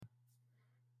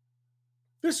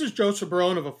This is Joseph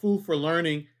Barone of A Fool for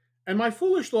Learning, and my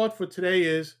foolish thought for today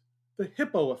is the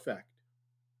hippo effect.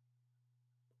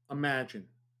 Imagine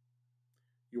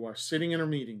you are sitting in a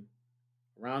meeting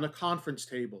around a conference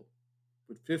table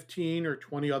with 15 or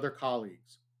 20 other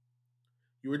colleagues.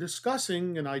 You are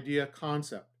discussing an idea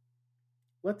concept,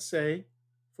 let's say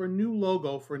for a new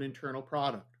logo for an internal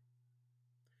product.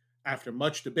 After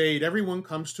much debate, everyone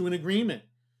comes to an agreement.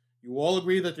 You all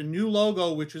agree that the new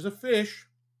logo, which is a fish,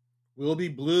 will be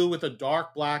blue with a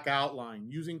dark black outline,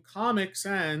 using Comic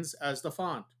Sans as the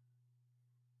font.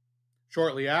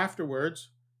 Shortly afterwards,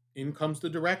 in comes the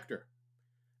director,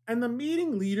 and the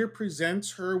meeting leader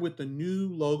presents her with the new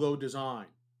logo design.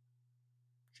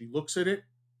 She looks at it,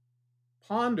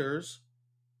 ponders,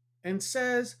 and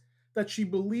says that she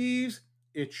believes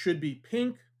it should be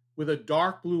pink with a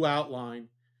dark blue outline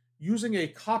using a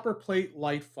copperplate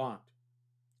light font.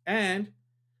 And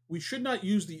we should not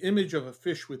use the image of a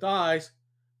fish with eyes,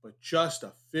 but just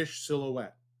a fish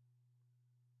silhouette.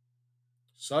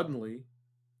 Suddenly,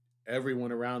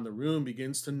 everyone around the room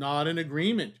begins to nod in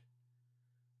agreement.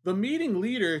 The meeting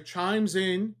leader chimes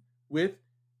in with,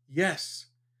 "Yes,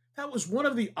 that was one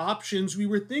of the options we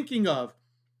were thinking of,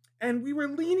 and we were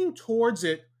leaning towards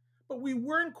it, but we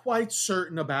weren't quite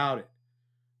certain about it.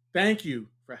 Thank you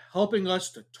for helping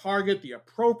us to target the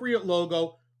appropriate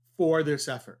logo for this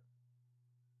effort."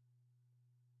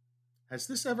 Has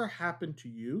this ever happened to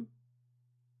you?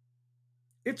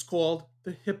 It's called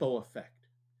the hippo effect,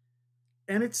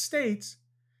 and it states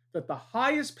that the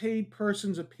highest paid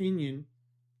person's opinion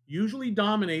usually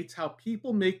dominates how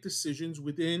people make decisions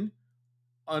within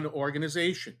an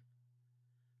organization.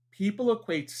 People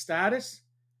equate status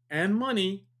and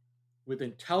money with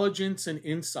intelligence and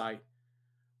insight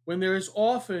when there is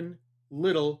often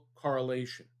little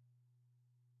correlation.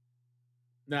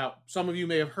 Now, some of you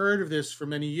may have heard of this for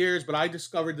many years, but I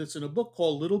discovered this in a book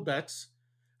called Little Bets: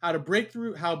 How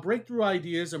Breakthrough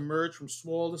Ideas Emerge from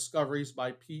Small Discoveries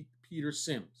by Peter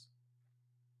Sims.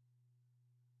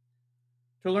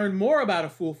 To learn more about A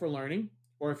Fool for Learning,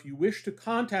 or if you wish to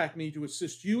contact me to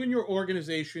assist you and your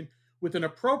organization with an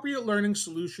appropriate learning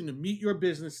solution to meet your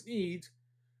business needs,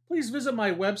 please visit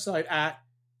my website at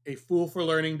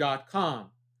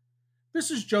afoolforlearning.com. This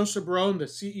is Joseph Barone, the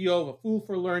CEO of A Fool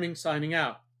for Learning, signing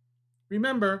out.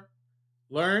 Remember,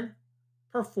 learn,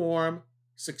 perform,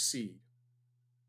 succeed.